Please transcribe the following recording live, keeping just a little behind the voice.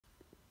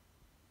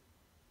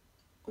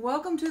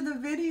Welcome to the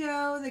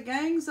video. The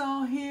gang's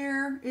all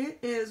here. It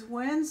is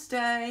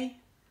Wednesday.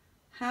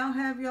 How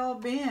have y'all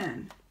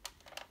been?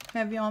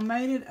 Have y'all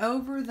made it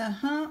over the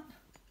hump?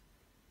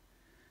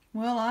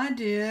 Well, I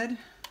did.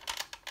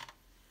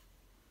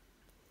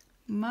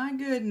 My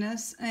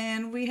goodness.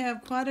 And we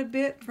have quite a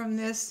bit from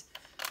this.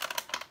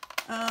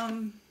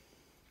 Some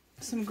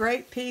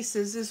great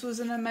pieces. This was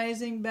an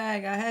amazing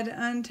bag. I had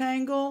to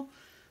untangle,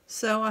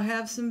 so I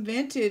have some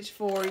vintage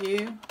for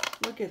you.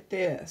 Look at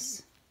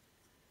this.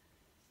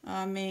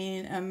 I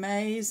mean,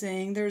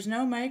 amazing. There's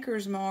no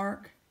maker's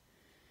mark.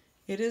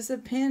 It is a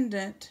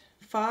pendant,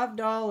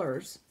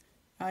 $5.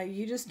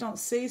 You just don't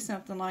see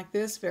something like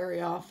this very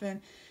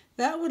often.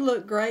 That would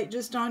look great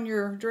just on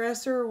your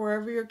dresser or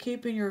wherever you're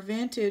keeping your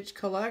vintage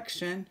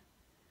collection.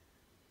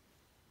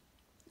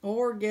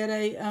 Or get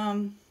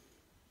a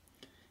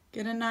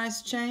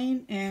nice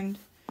chain and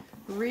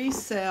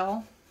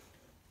resell.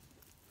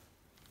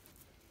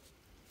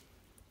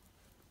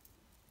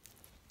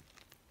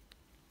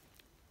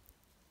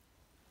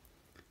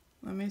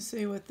 Let me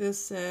see what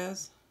this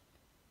says.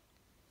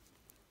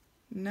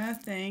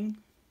 Nothing.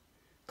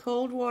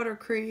 Coldwater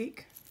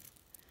Creek.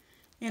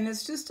 And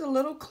it's just a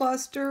little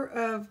cluster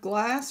of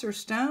glass or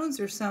stones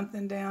or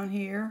something down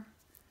here.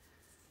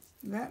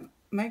 That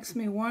makes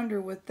me wonder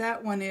what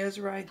that one is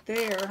right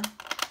there.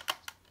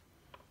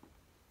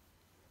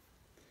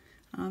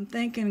 I'm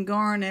thinking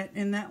garnet,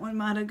 and that one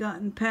might have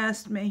gotten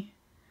past me.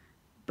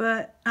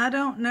 But I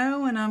don't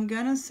know, and I'm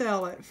going to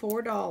sell it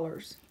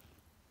 $4.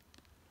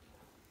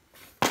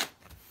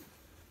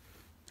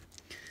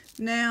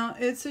 Now,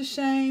 it's a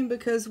shame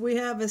because we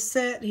have a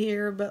set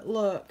here, but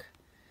look.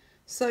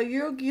 So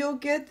you'll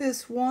get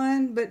this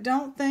one, but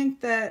don't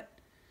think that,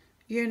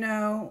 you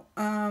know,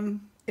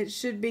 it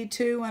should be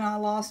two when I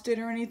lost it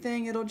or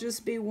anything. It'll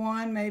just be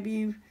one.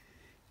 Maybe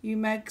you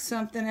make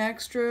something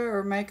extra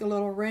or make a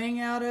little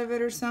ring out of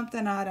it or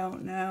something. I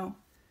don't know.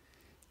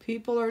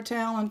 People are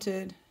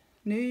talented.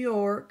 New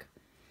York.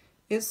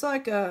 It's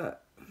like a,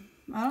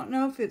 I don't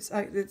know if it's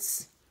I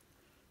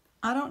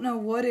don't know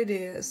what it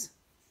is.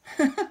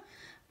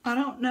 I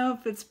don't know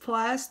if it's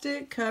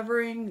plastic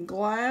covering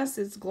glass.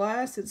 It's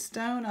glass, it's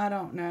stone, I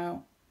don't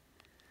know.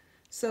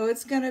 So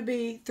it's going to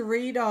be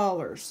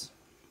 $3.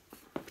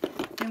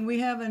 And we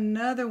have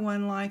another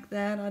one like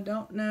that. I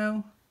don't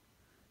know. I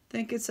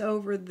think it's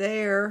over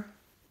there.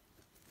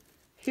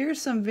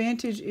 Here's some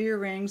vintage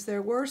earrings.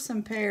 There were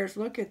some pairs.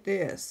 Look at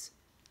this.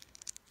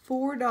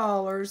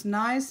 $4.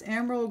 Nice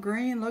emerald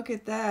green. Look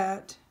at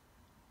that.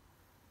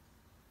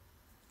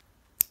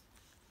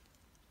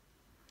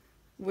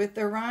 With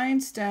the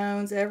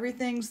rhinestones,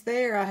 everything's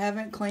there. I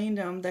haven't cleaned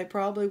them. They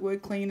probably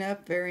would clean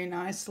up very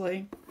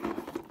nicely.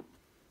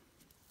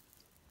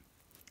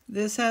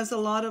 This has a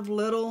lot of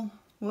little,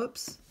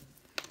 whoops.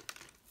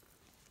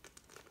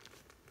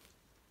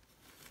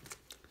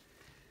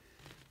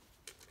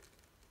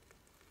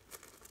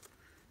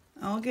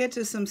 I'll get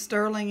to some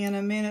sterling in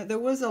a minute. There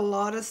was a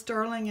lot of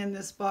sterling in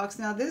this box.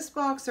 Now this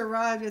box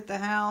arrived at the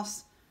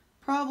house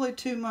probably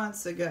 2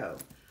 months ago.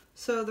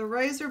 So the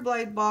razor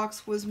blade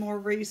box was more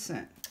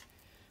recent.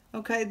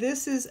 Okay,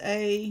 this is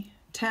a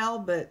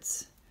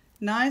Talbot's.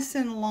 Nice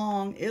and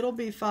long. It'll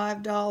be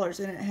 $5,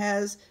 and it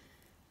has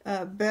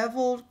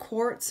beveled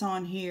quartz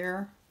on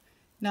here.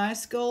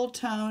 Nice gold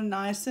tone,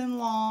 nice and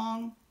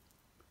long.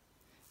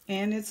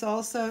 And it's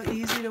also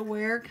easy to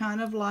wear,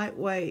 kind of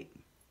lightweight.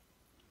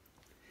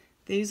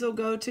 These will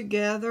go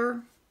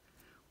together.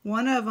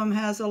 One of them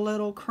has a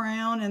little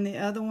crown and the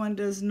other one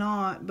does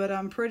not, but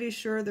I'm pretty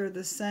sure they're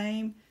the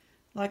same.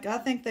 Like, I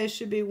think they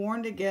should be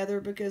worn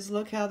together because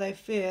look how they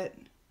fit.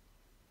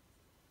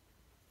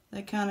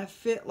 They kind of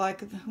fit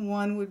like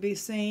one would be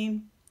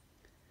seen.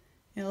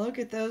 And look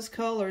at those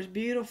colors.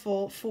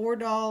 Beautiful.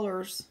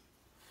 $4.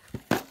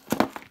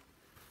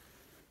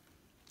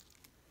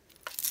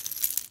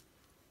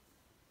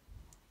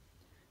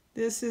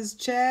 This is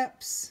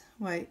Chaps.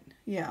 Wait.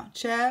 Yeah.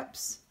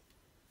 Chaps.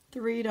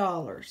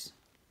 $3.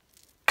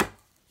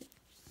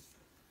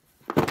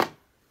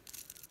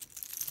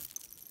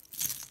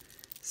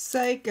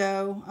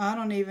 Seiko, I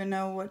don't even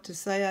know what to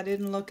say. I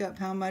didn't look up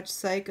how much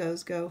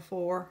Seikos go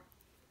for.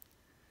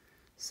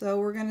 So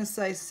we're going to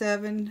say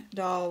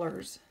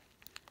 $7.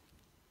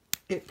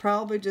 It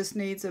probably just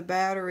needs a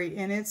battery,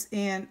 and it's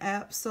in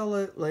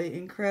absolutely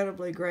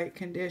incredibly great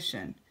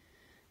condition.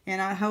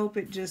 And I hope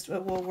it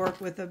will work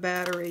with a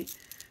battery.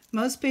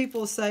 Most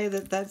people say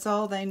that that's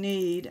all they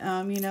need.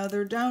 You know,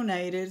 they're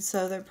donated,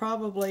 so they're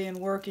probably in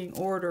working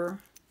order.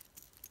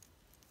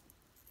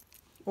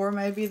 Or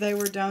maybe they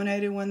were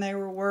donated when they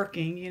were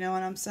working, you know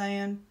what I'm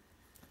saying?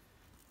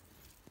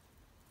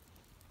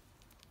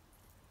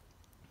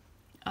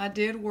 I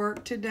did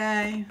work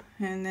today,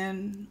 and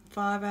then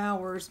 5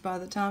 hours. By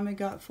the time it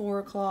got 4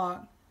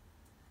 o'clock,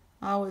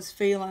 I was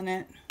feeling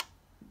it.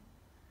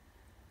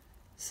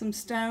 Some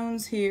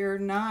stones here,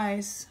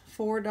 nice,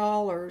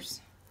 $4.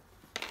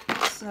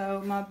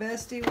 So my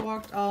bestie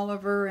walked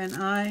Oliver, and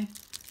I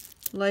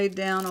laid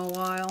down a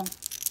while.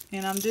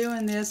 And I'm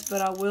doing this,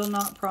 but I will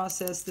not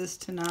process this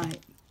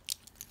tonight.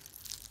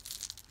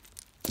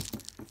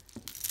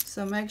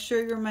 So make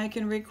sure you're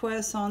making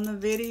requests on the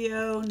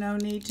video. No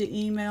need to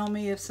email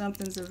me if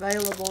something's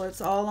available.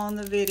 It's all on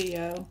the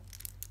video.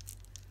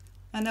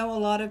 I know a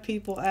lot of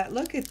people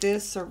look at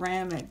this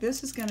ceramic.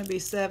 This is going to be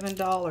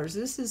 $7.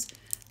 This is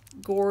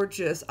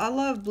gorgeous. I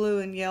love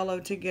blue and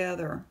yellow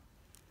together.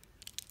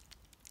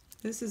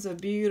 This is a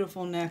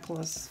beautiful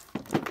necklace.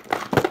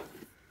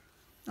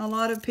 A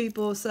lot of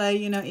people say,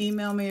 you know,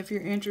 email me if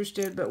you're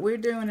interested, but we're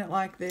doing it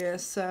like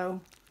this, so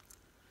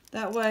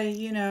that way,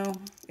 you know,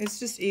 it's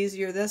just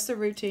easier. That's the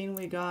routine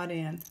we got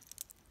in.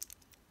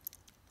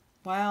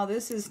 Wow,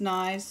 this is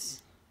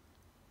nice.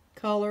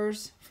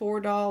 Colors,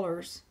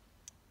 $4.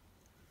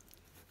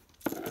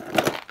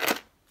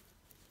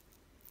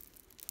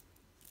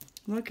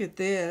 Look at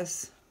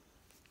this.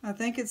 I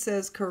think it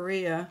says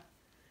Korea,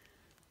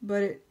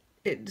 but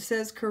it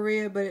says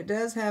Korea, but it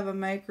does have a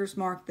maker's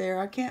mark there.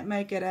 I can't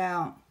make it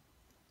out.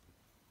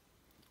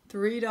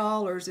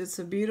 $3. It's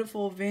a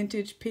beautiful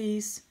vintage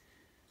piece,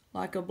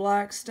 like a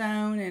black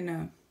stone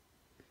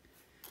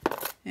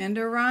and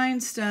a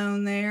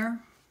rhinestone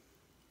there.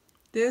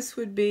 This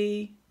would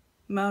be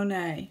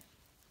Monet.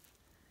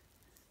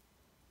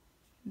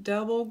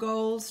 Double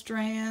gold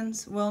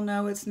strands. Well,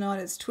 no, it's not.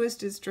 It's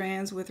twisted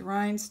strands with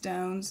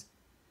rhinestones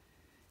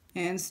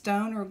and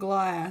stone or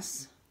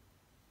glass.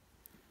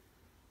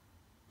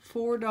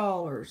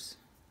 $4.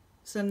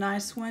 It's a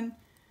nice one.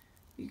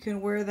 You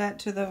can wear that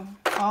to the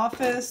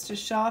office, to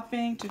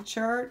shopping, to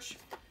church.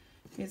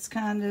 It's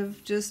kind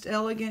of just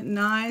elegant,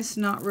 nice,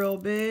 not real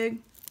big.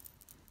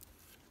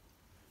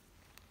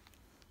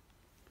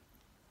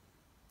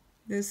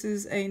 This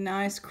is a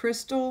nice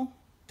crystal,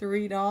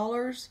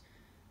 $3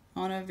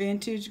 on a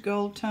vintage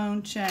gold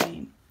tone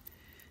chain.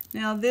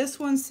 Now this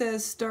one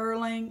says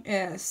sterling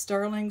S,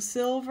 sterling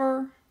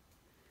silver,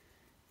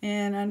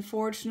 and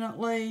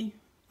unfortunately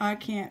I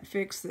can't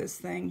fix this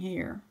thing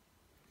here.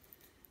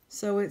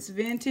 So it's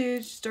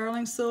vintage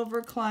sterling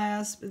silver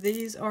clasp.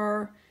 These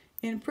are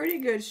in pretty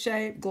good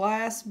shape,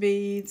 glass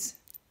beads.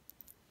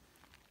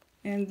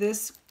 And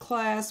this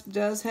clasp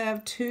does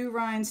have 2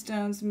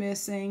 rhinestones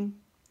missing.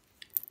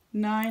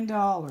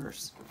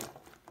 $9.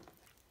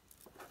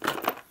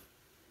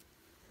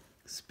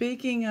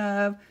 Speaking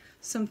of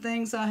some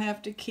things I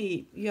have to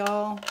keep,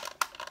 y'all,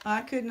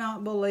 I could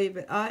not believe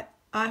it. I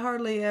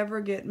hardly ever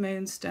get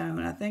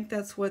moonstone. I think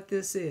that's what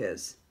this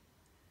is.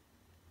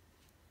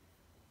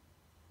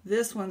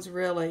 This one's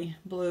really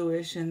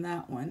bluish in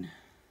that one.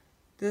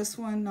 This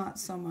one, not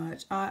so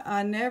much.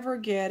 I never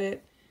get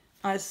it.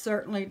 I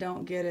certainly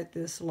don't get it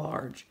this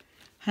large.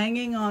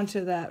 Hanging on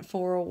to that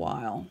for a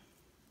while.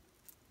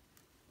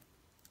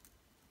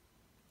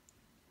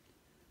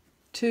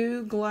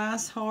 2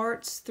 glass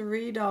hearts,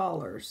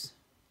 $3.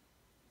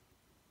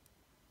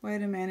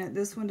 Wait a minute,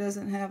 this one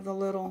doesn't have the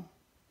little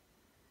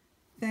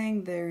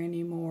thing there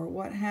anymore.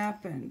 What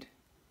happened?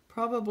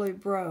 Probably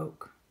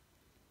broke.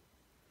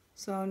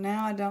 So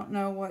now I don't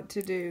know what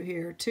to do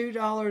here.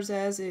 $2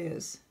 as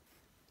is.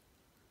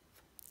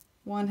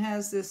 One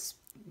has this,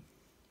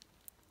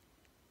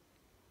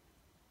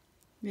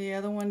 the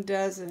other one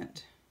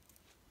doesn't.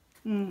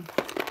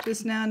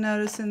 Just now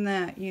noticing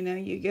that, you know,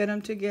 you get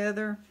them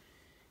together.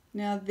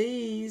 Now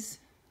these,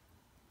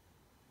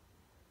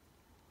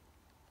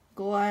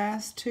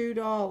 glass,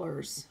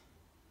 $2.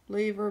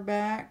 Lever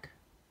back.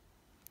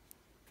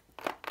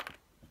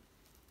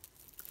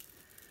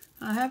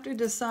 I have to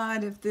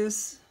decide if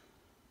this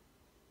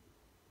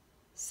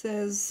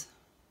says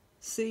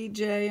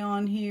CJ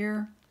on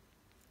here.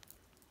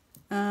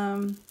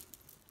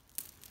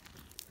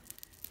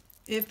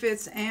 If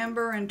it's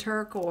amber and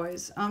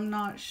turquoise, I'm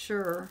not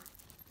sure.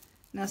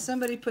 Now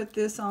somebody put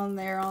this on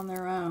there on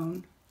their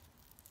own.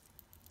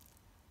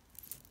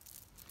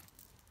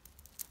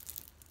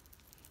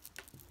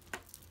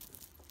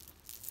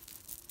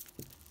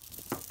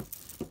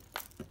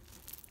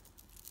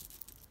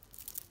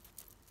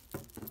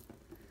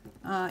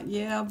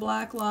 Yeah,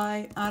 black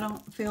light. I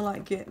don't feel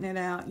like getting it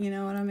out. You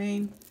know what I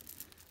mean?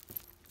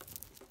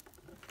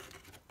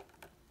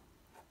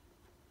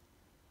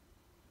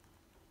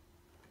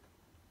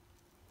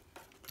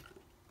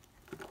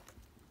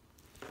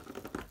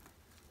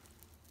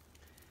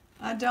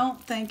 I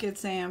don't think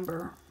it's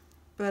amber,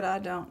 but I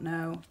don't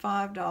know.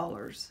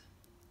 $5.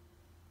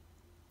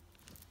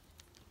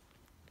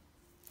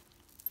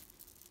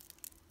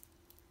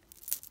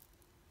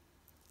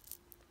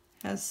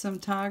 Has some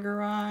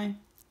tiger eye.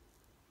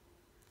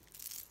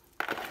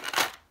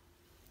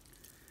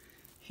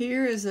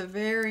 Here is a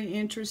very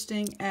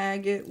interesting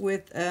agate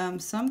with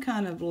some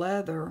kind of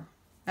leather,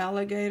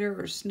 alligator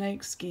or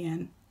snake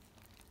skin.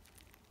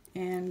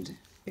 And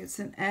it's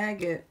an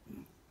agate.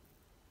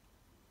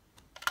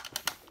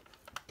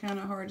 Kind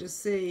of hard to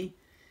see.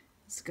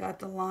 It's got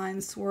the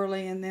lines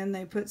swirly, and then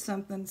they put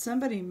something,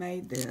 somebody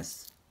made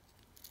this.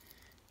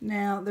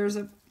 Now there's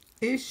a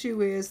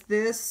issue is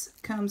this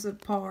comes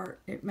apart.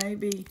 It may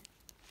be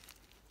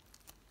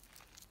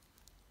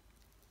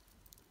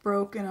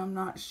broken, I'm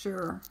not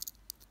sure.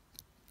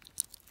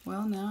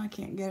 Well, now I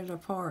can't get it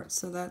apart,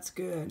 so that's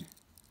good.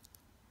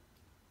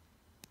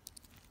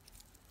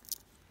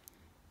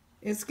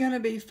 It's going to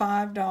be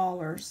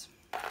 $5.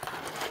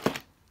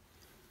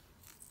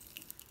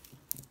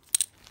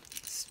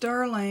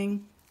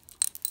 Sterling,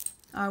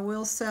 I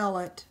will sell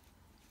it.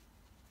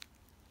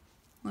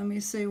 Let me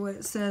see what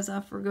it says.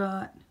 I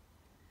forgot.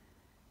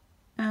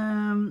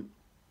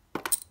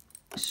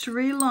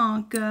 Sri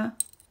Lanka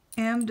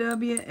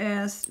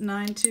MWS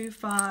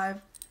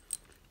 925.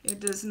 It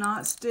does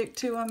not stick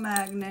to a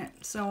magnet,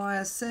 so I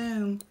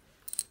assume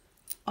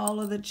all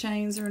of the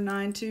chains are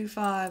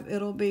 925.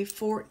 It'll be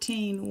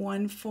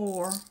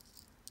 1414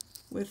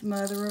 with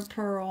mother of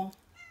pearl.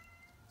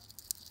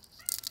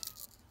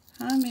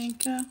 Hi,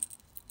 Minka.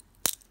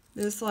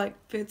 This like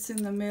fits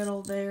in the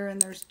middle there,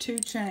 and there's 2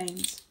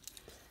 chains.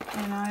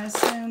 And I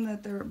assume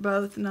that they're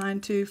both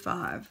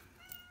 925.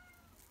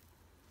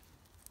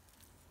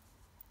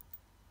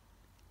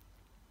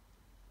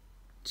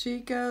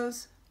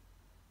 Chico's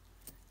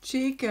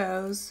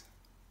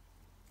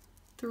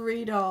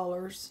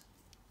 $3.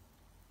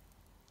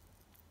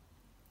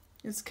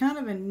 It's kind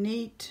of a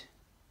neat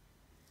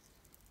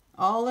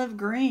olive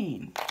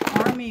green,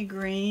 army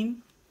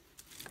green.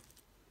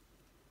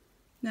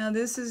 Now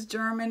this is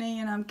Germany,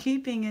 and I'm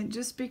keeping it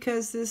just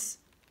because this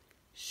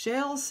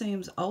shell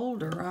seems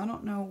older. I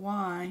don't know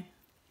why.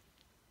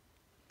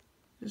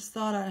 Just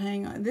thought I'd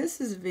hang on. This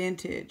is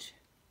vintage.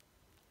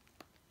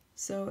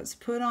 So it's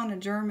put on a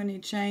Germany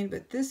chain,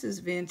 but this is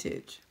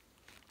vintage.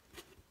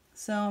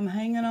 So I'm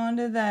hanging on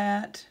to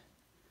that.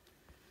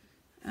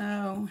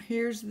 Oh,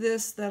 here's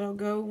this that'll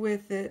go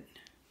with it.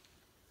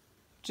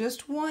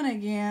 Just one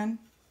again.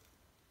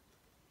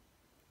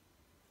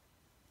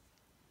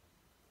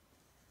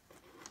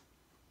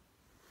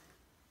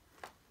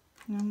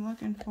 I'm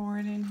looking for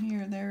it in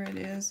here. There it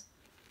is.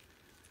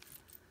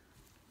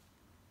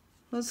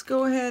 Let's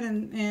go ahead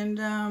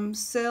and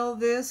sell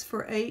this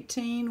for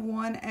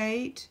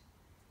 $18.18.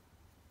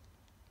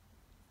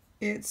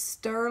 It's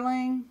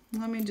sterling.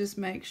 Let me just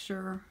make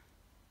sure.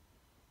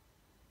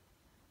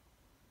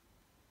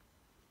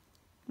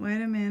 Wait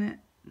a minute.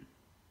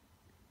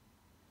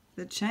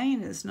 The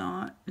chain is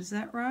not. Is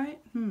that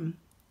right?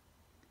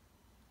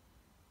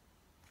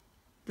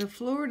 The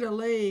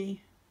fleur-de-lis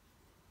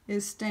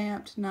is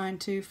stamped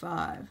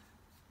 925.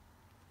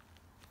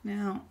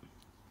 Now,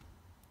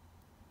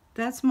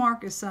 that's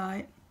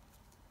marcasite.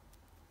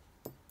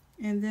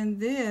 And then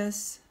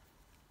this,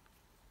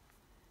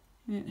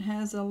 it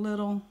has a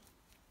little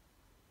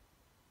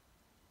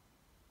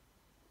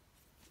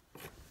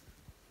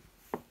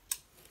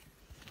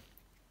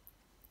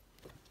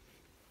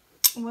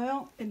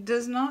well, it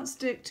does not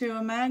stick to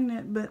a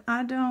magnet, but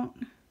I don't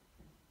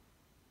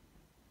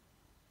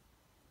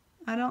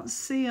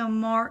see a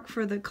mark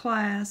for the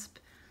clasp,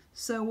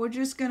 so we're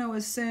just going to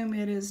assume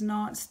it is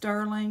not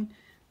sterling,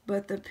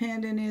 but the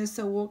pendant is,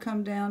 so we'll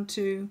come down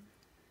to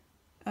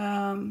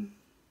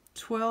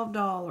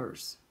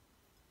 $12.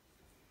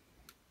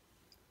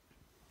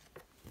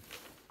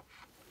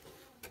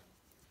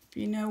 If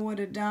you know what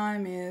a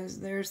dime is,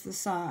 there's the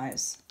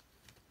size.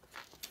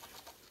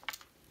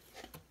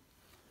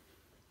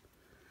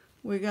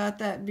 We got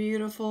that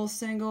beautiful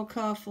single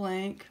cuff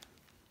link.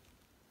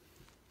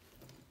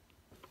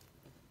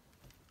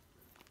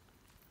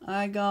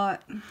 I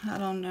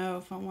don't know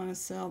if I want to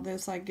sell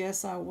this. I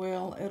guess I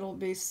will. It'll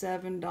be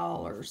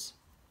 $7.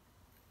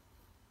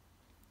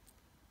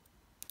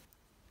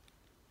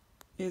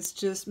 It's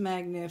just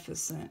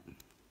magnificent.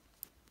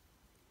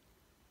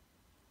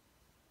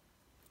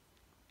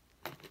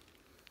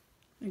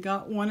 I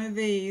got one of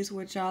these,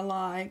 which I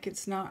like.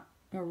 It's not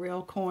a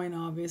real coin,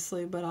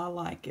 obviously, but I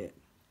like it.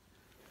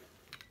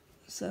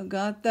 So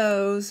got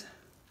those.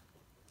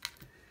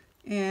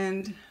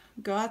 And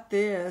got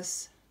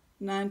this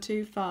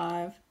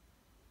 925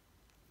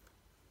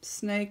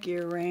 snake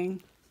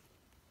earring.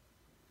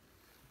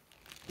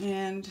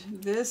 And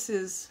this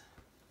is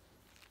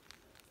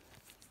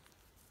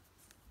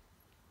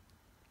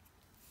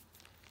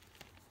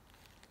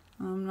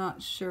I'm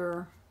not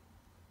sure.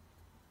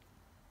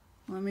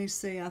 Let me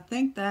see. I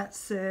think that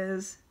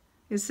says,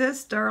 it says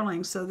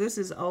sterling, so this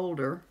is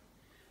older.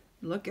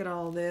 Look at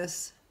all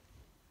this.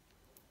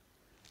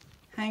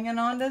 Hanging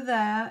on to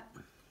that.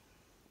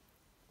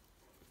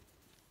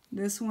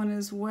 This one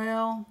as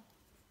well.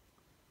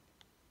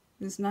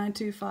 This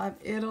 925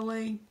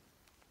 Italy.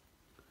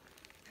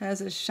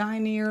 Has a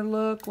shinier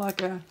look,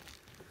 like a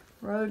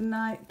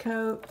rhodonite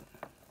coat.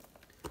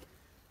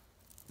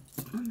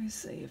 Let me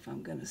see if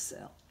I'm going to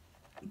sell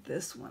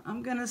this one.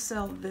 I'm going to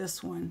sell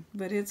this one,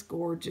 but it's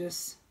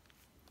gorgeous.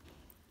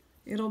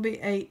 It'll be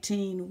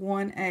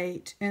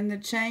 $18.18. And the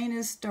chain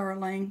is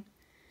sterling.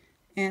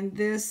 And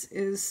this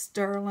is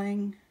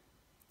sterling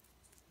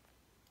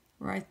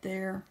right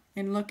there.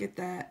 And look at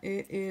that.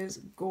 It is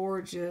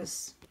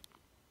gorgeous.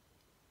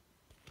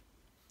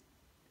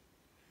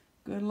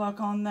 Good luck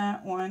on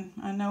that one.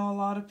 I know a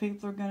lot of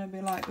people are going to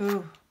be like,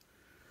 ooh,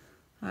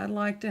 I'd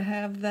like to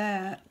have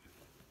that.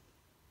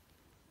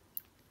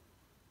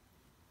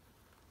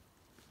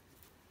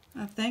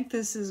 I think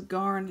this is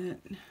garnet.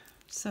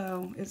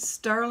 So it's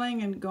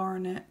sterling and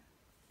garnet.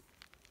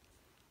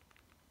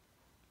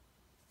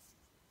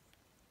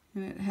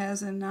 And it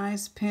has a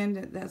nice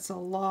pendant that's a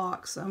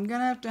lock, so I'm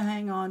going to have to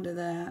hang on to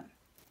that.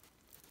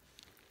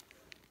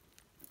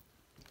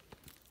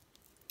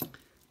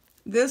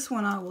 This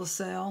one I will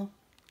sell.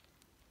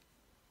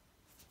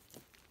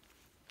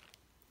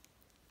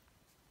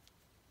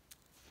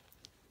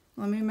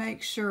 Let me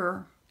make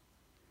sure.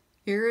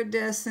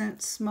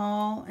 Iridescent,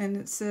 small, and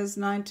it says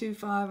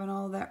 925 and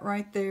all that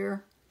right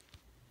there.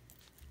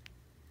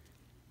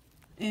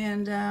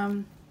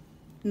 And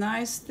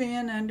nice,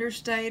 thin,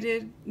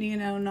 understated, you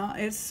know, not,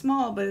 it's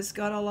small, but it's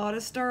got a lot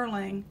of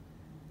sterling.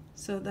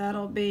 So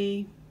that'll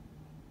be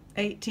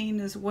 18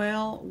 as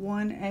well,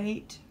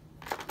 1/8.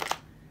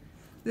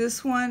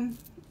 This one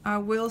I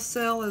will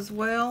sell as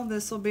well.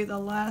 This will be the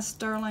last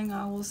sterling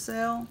I will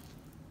sell.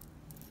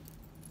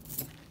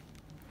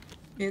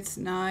 It's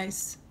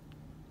nice.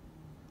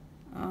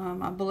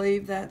 I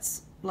believe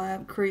that's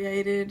lab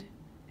created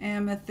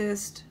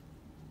amethyst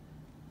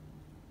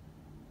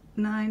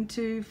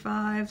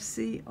 925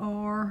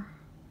 CR.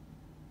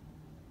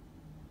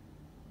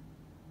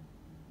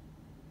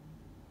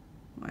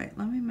 Wait,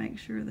 let me make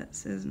sure that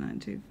says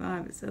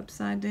 925. It's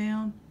upside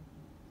down.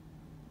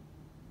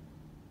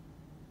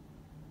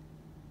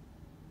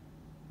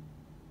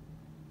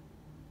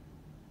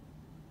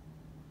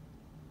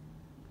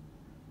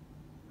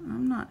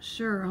 I'm not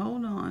sure.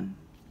 Hold on.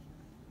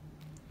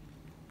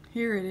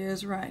 Here it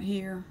is right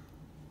here.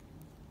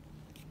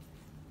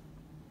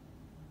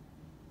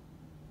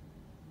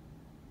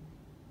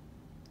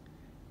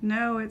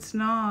 No, it's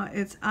not.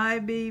 It's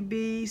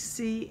IBBCN.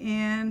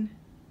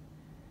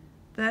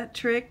 That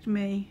tricked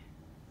me.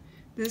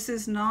 This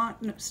is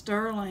not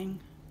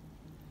sterling.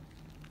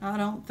 I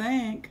don't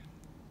think.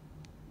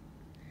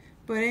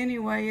 But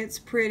anyway, it's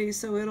pretty,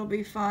 so it'll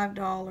be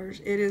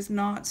 $5. It is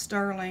not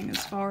sterling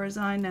as far as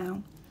I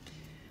know.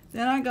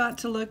 Then I got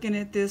to looking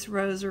at this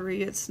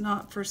rosary. It's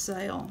not for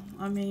sale.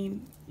 I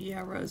mean,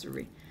 yeah,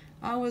 rosary.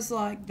 I was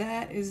like,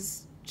 that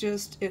is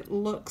just, it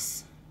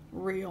looks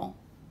real.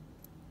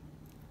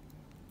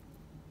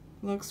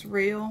 Looks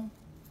real.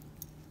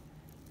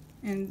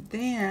 And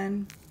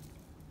then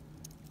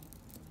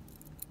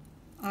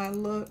I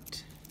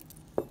looked.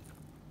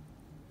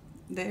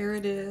 There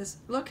it is.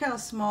 Look how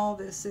small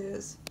this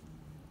is.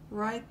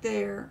 Right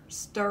there,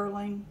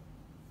 sterling.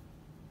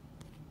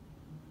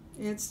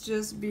 It's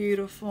just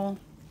beautiful.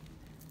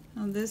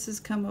 Now this has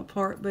come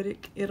apart, but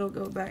it'll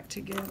go back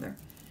together.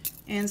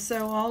 And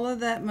so all of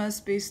that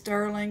must be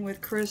sterling with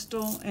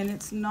crystal, and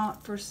it's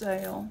not for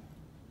sale.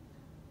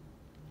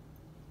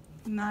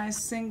 Nice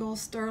single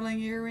sterling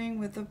earring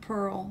with a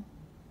pearl.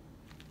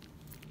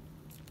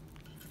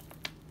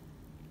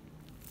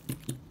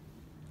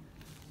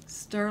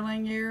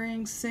 Sterling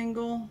earring,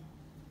 single,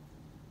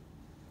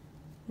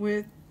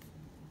 with,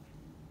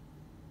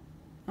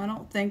 I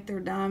don't think they're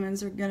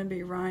diamonds, they're going to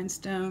be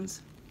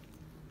rhinestones.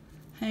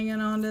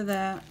 Hanging on to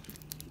that,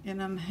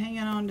 and I'm hanging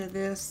on to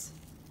this.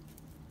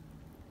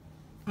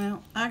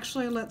 Well,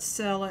 actually, let's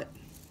sell it.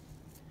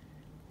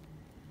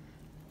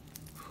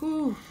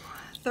 Whew,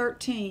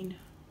 13.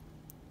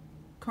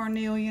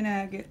 Carnelian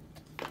agate.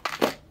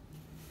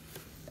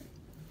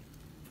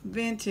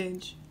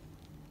 Vintage.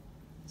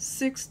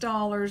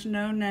 $6,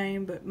 no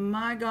name, but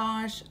my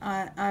gosh,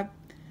 I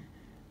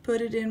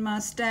put it in my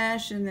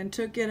stash and then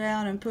took it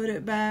out and put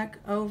it back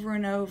over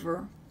and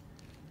over.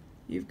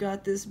 You've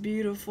got this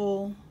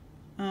beautiful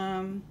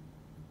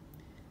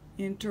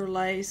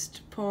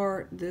interlaced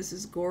part. This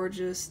is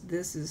gorgeous.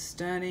 This is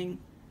stunning.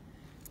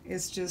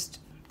 It's just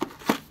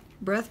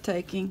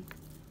breathtaking.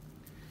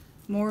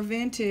 More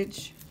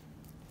vintage.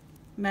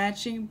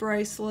 Matching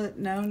bracelet,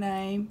 no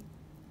name.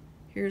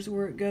 Here's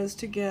where it goes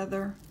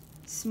together.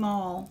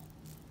 Small.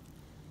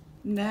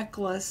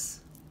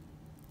 Necklace.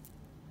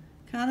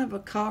 Kind of a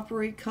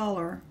coppery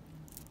color.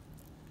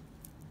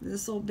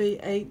 This will be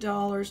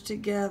 $8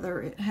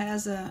 together. It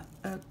has a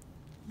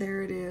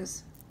there it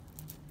is.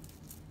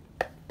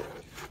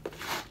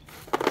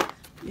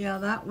 Yeah,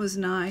 that was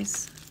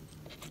nice.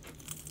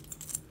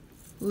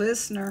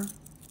 Listener.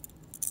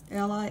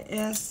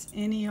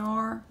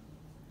 L-I-S-N-E-R.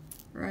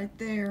 Right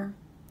there.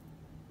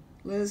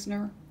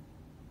 Lisner.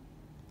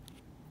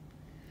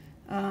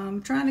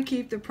 I'm trying to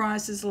keep the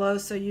prices low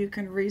so you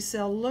can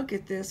resell. Look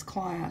at this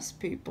class,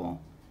 people.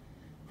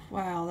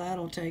 Wow,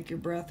 that'll take your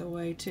breath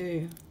away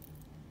too.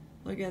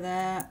 Look at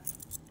that.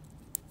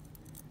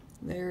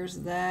 There's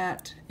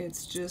that.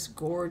 It's just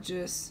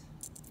gorgeous.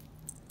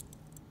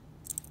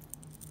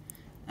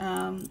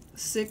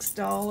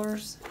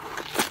 $6.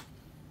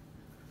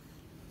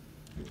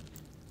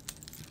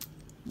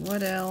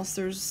 What else?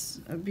 There's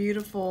a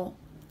beautiful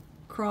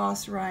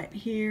cross right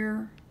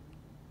here.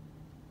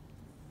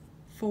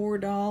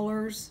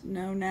 $4,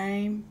 no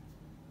name.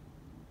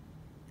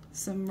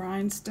 Some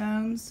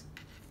rhinestones.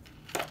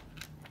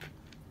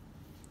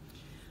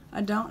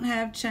 I don't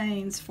have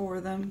chains for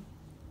them.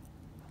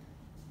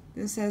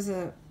 This has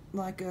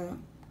like a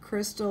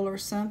crystal or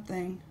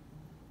something.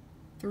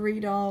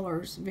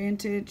 $3,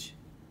 vintage.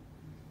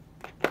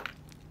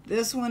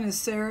 This one is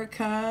Sarah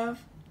Cove.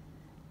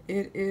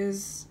 It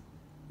is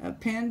a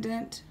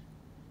pendant,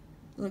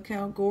 Look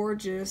how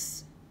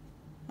gorgeous.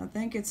 I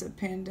think it's a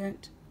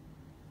pendant.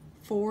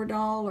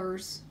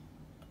 $4.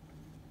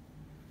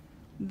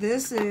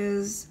 This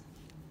is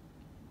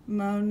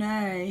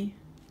Monet.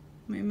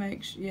 Let me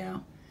make sure, yeah.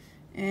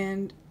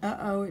 And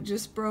uh-oh, it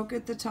just broke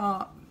at the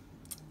top.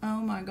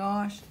 Oh my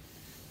gosh,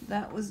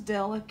 that was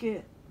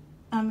delicate.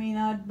 I mean,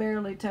 I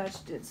barely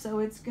touched it. So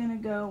it's gonna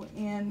go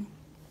in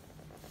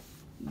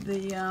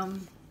the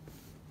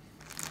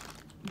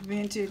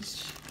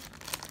vintage.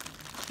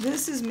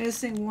 This is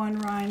missing one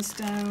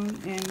rhinestone,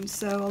 and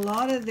so a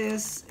lot of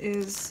this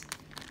is,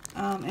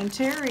 and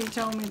Terry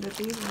told me that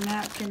these were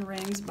napkin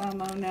rings by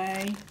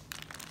Monet.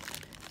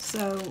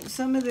 So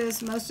some of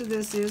this, most of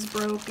this is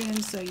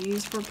broken, so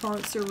used for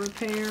parts or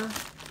repair.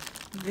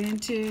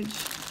 Vintage.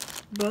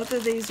 Both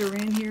of these are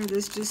in here.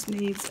 This just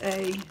needs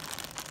a,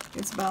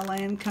 it's by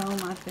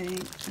Lancome, I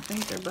think. I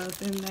think they're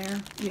both in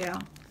there. Yeah.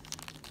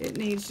 It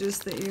needs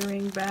just the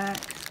earring back.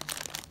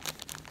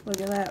 Look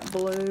at that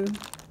blue.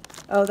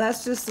 Oh,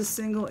 that's just a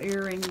single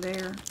earring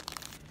there.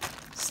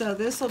 So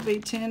this will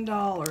be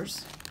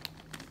 $10.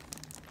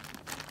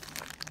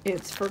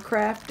 It's for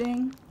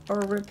crafting or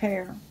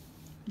repair.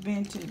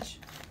 Vintage.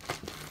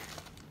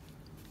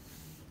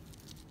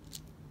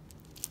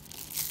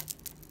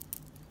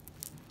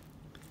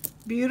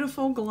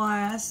 Beautiful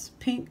glass,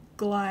 pink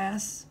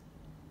glass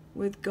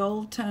with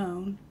gold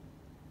tone.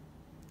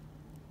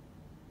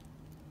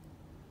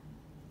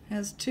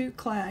 Has two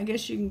clasps. I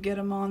guess you can get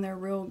them on there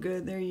real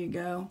good. There you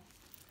go.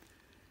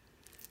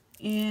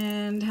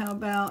 And how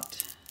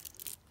about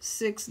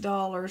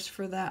 $6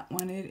 for that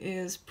one? It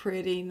is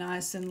pretty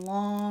nice and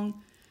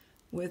long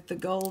with the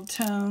gold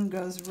tone.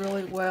 Goes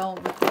really well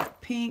with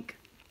that pink.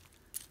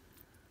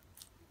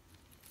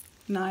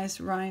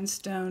 Nice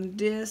rhinestone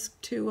disc,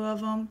 2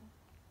 of them.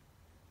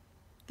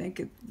 I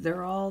think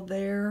they're all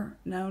there.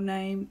 No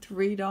name,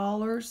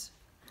 $3.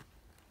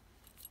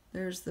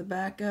 There's the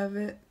back of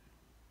it.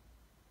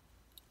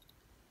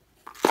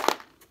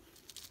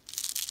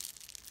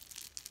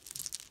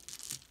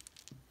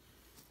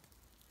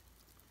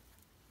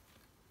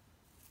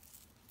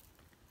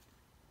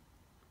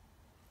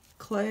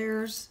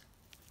 Claire's.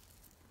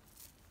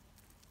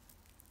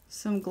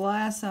 Some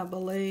glass, I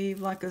believe,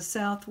 like a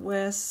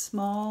Southwest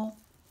small.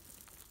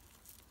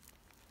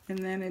 And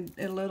then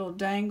a little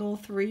dangle,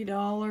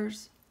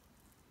 $3.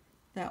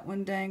 That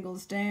one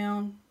dangles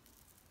down.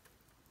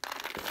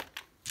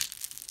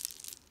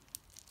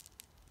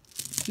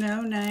 No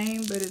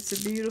name, but it's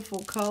a beautiful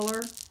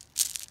color.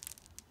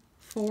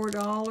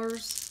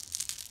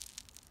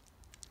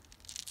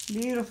 $4.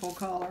 Beautiful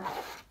color.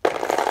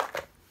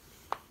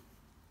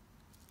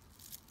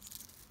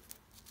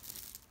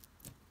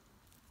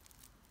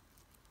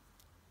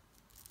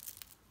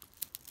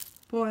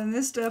 Boy, and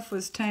this stuff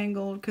was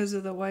tangled because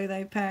of the way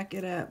they pack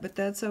it up, but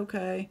that's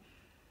okay.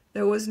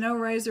 There was no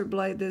razor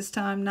blade this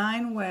time.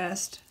 9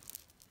 West.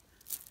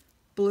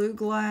 Blue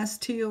glass,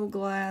 teal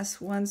glass,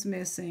 one's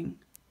missing.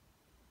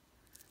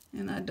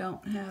 And I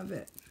don't have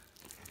it.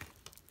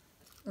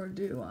 Or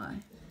do I?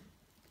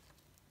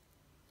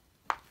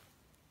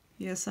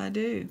 Yes, I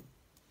do.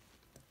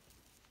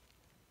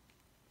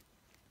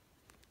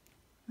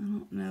 I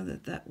don't know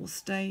that that will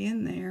stay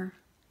in there.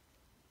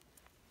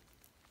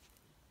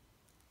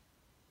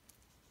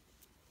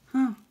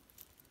 Huh.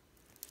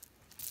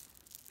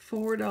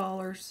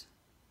 $4.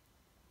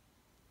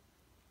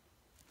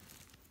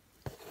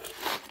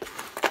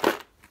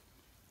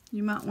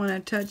 You might want to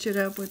touch it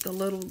up with a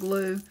little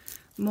glue.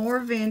 More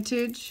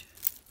vintage.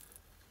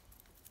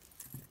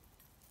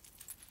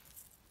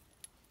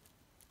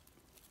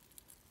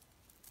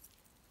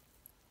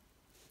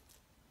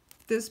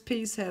 This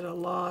piece had a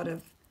lot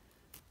of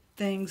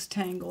things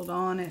tangled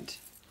on it.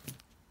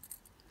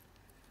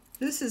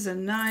 This is a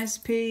nice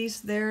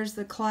piece. There's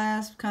the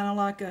clasp, kind of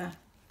like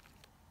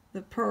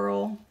the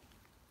pearl.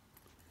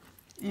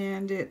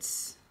 And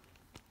it's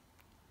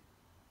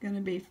going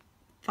to be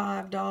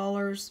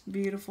 $5.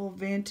 Beautiful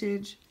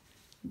vintage.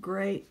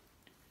 Great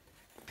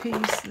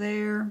piece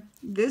there.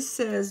 This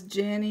says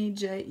Jenny,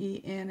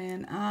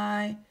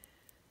 Jenni,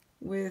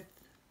 with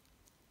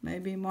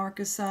maybe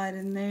marcasite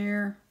in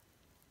there.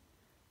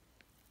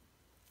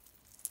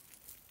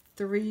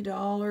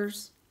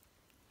 $3.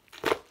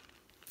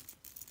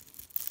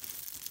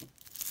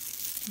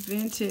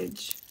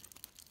 Vintage.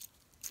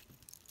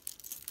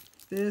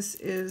 This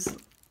is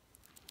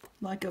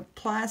like a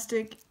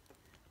plastic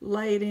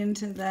laid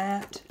into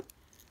that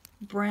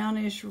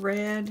brownish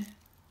red.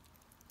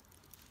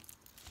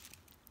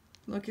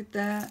 Look at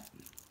that.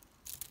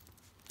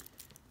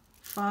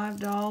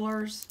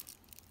 $5.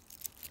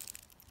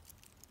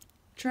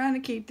 Trying to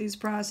keep these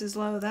prices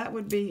low. That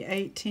would be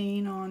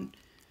 18 on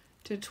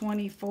to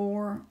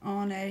 24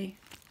 on an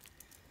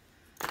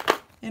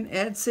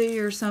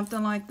Etsy or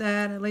something like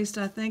that. At least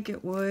I think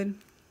it would.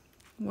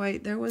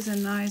 Wait, there was a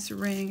nice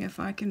ring. If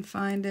I can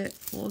find it,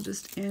 we'll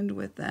just end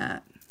with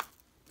that.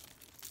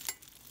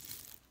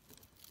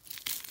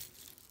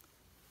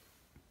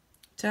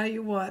 Tell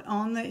you what,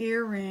 on the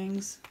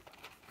earrings,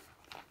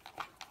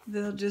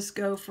 they'll just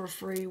go for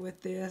free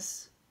with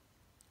this.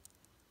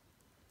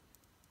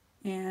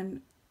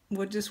 And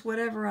with just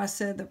whatever I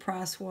said the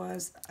price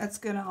was, that's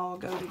going to all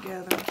go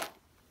together.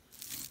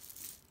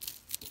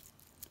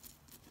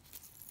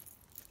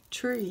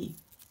 Tree,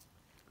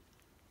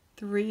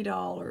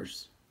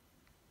 $3.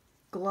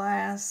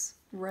 Glass,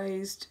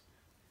 raised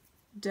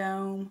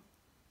dome,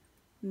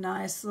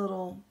 nice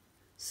little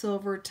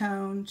silver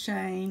tone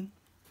chain.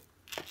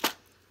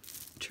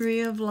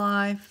 Tree of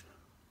Life.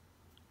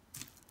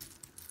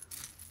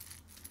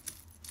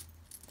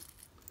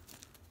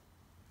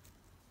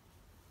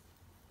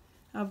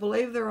 I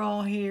believe they're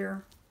all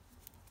here.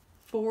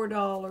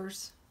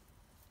 $4.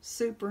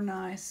 Super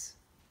nice.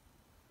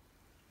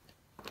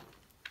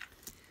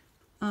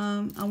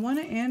 I want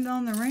to end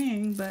on the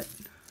ring, but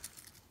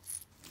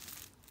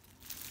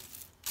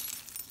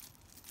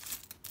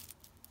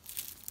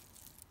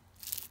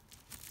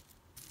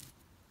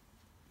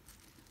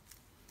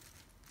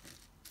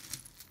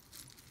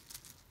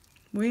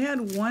we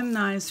had one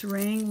nice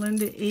ring.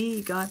 Linda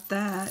E. got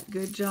that.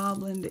 Good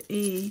job, Linda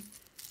E.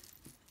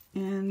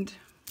 And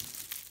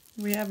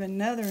we have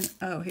another.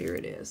 Oh, here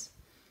it is.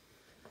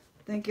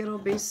 I think it'll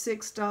be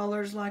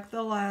 $6 like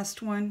the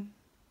last one.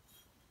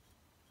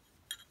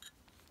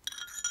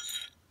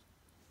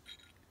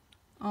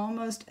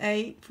 Almost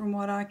 8 from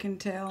what I can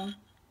tell.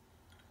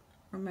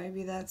 Or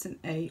maybe that's an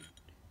 8.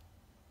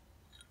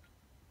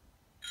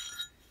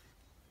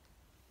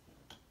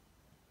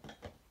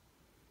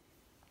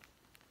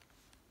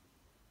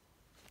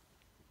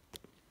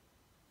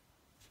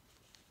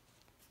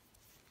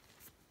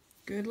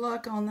 Good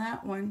luck on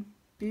that one.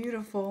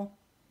 Beautiful.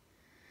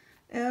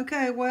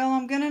 Okay, well,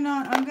 I'm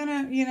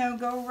gonna, you know,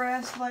 go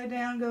rest, lay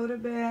down, go to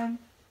bed.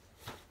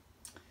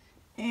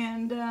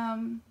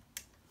 And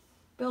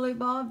Billy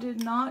Bob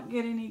did not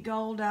get any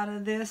gold out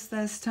of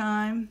this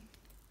time.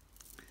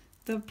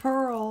 The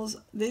pearls,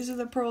 these are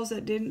the pearls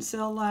that didn't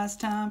sell last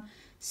time.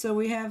 So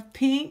we have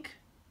pink,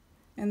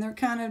 and they're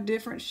kind of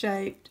different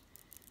shaped.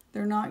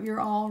 They're not your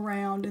all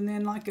round. And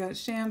then like a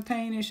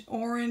champagne-ish,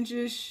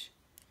 orangish,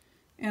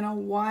 and a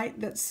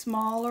white that's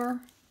smaller,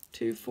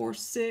 2, 4,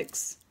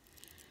 6.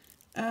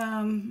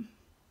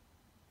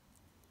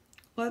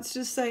 Let's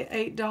just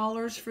say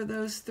 $8 for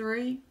those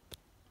 3.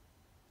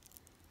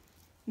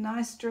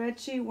 Nice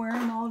stretchy, wear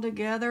them all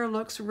together,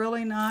 looks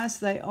really nice.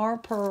 They are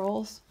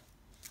pearls.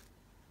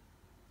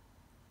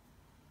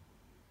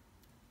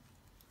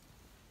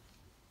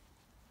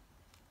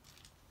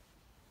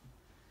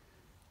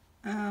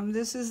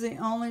 This is the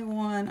only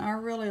one. I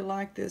really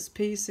like this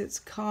piece. It's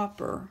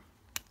copper.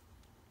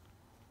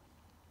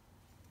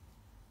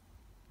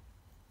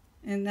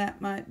 And that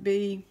might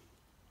be,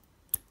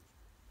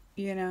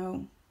 you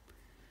know,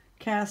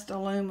 cast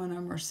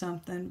aluminum or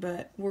something,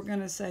 but we're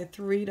going to say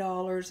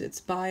 $3. It's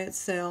by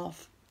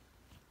itself.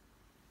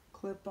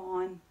 Clip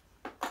on.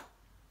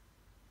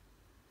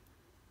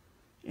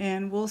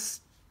 And we'll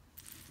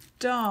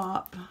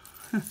stop.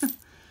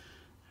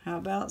 How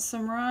about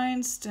some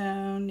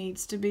rhinestone?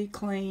 Needs to be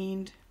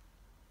cleaned.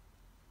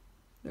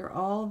 They're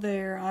all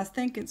there. I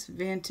think it's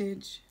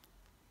vintage.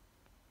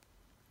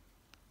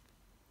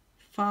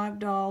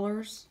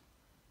 $5.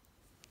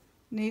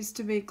 Needs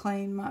to be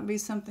cleaned. Might be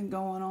something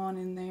going on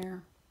in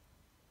there.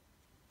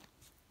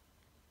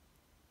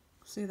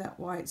 See that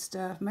white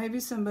stuff? Maybe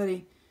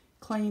somebody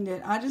cleaned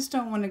it. I just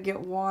don't want to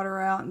get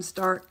water out and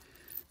start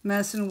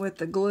messing with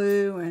the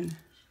glue, and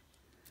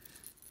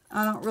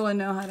I don't really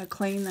know how to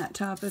clean that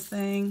type of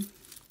thing.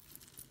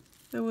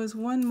 There was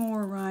one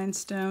more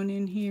rhinestone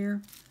in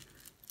here,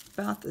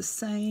 about the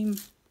same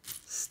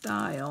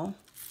style.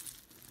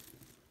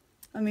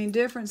 I mean,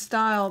 different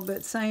style,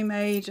 but same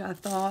age, I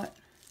thought.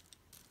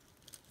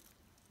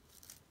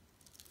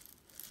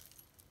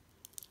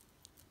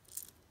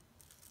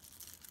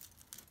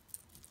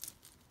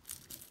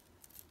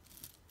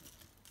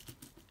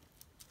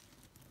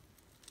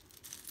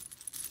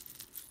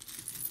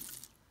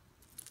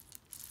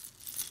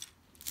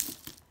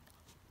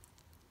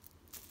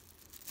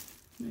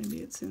 Maybe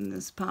it's in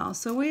this pile.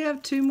 So we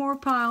have 2 more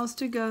piles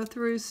to go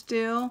through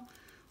still.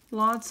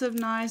 Lots of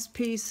nice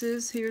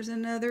pieces. Here's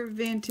another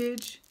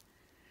vintage.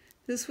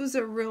 This was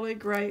a really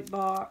great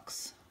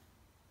box.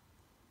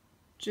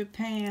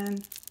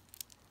 Japan.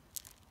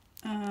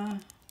 $5.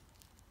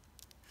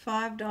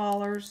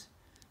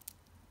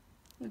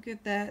 Look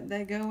at that.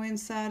 They go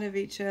inside of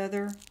each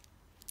other.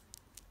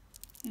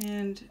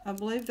 And I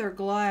believe they're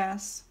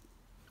glass.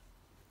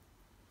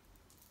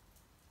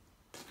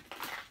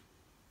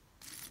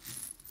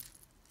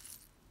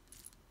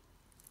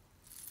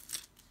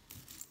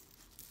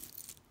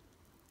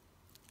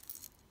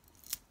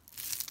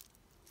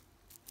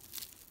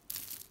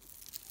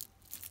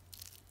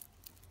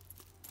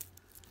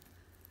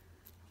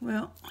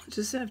 Well,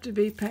 just have to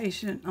be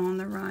patient on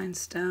the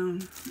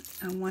rhinestone.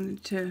 I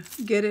wanted to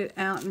get it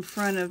out in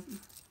front of,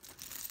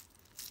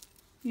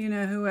 you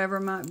know,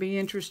 whoever might be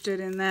interested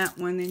in that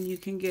one, then you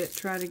can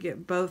try to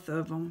get both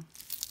of them.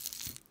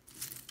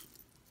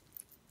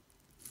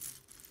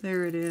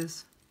 There it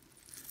is.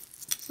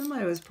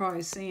 Somebody was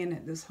probably seeing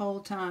it this whole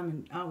time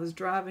and I was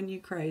driving you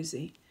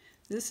crazy.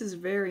 This is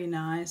very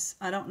nice.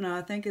 I don't know.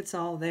 I think it's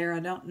all there. I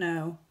don't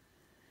know.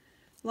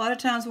 A lot of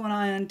times when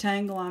I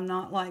untangle, I'm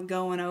not like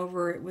going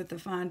over it with the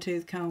fine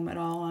tooth comb at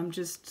all. I'm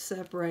just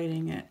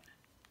separating it.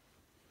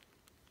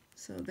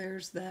 So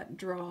there's that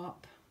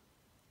drop.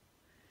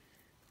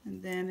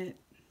 And then it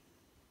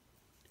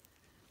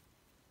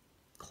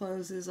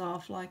closes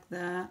off like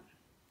that.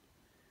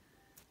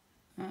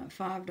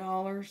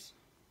 $5.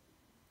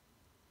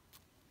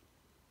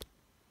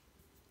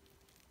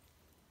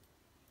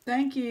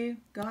 Thank you.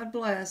 God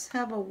bless.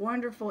 Have a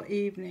wonderful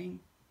evening.